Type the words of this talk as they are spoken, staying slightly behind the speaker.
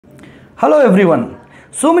Hello everyone.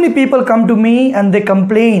 So many people come to me and they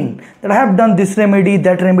complain that I have done this remedy,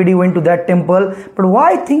 that remedy, went to that temple, but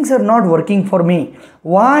why things are not working for me?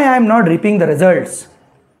 Why I am not reaping the results?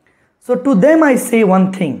 So to them I say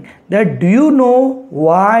one thing, that do you know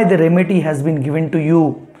why the remedy has been given to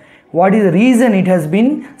you? What is the reason it has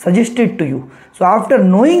been suggested to you? So after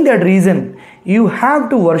knowing that reason, you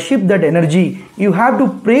have to worship that energy. You have to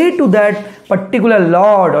pray to that particular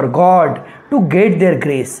Lord or God to get their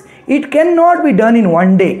grace. It cannot be done in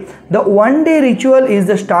one day. The one day ritual is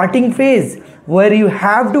the starting phase where you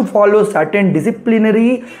have to follow certain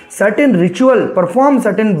disciplinary, certain ritual, perform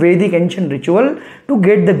certain Vedic ancient ritual to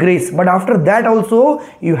get the grace. But after that also,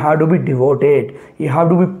 you have to be devoted. You have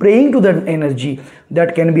to be praying to that energy.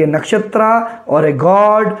 That can be a nakshatra or a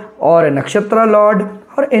god or a nakshatra lord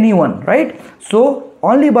or anyone, right? So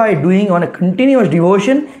only by doing on a continuous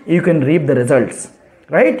devotion, you can reap the results,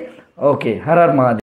 right? Okay, Har Har Mahadev.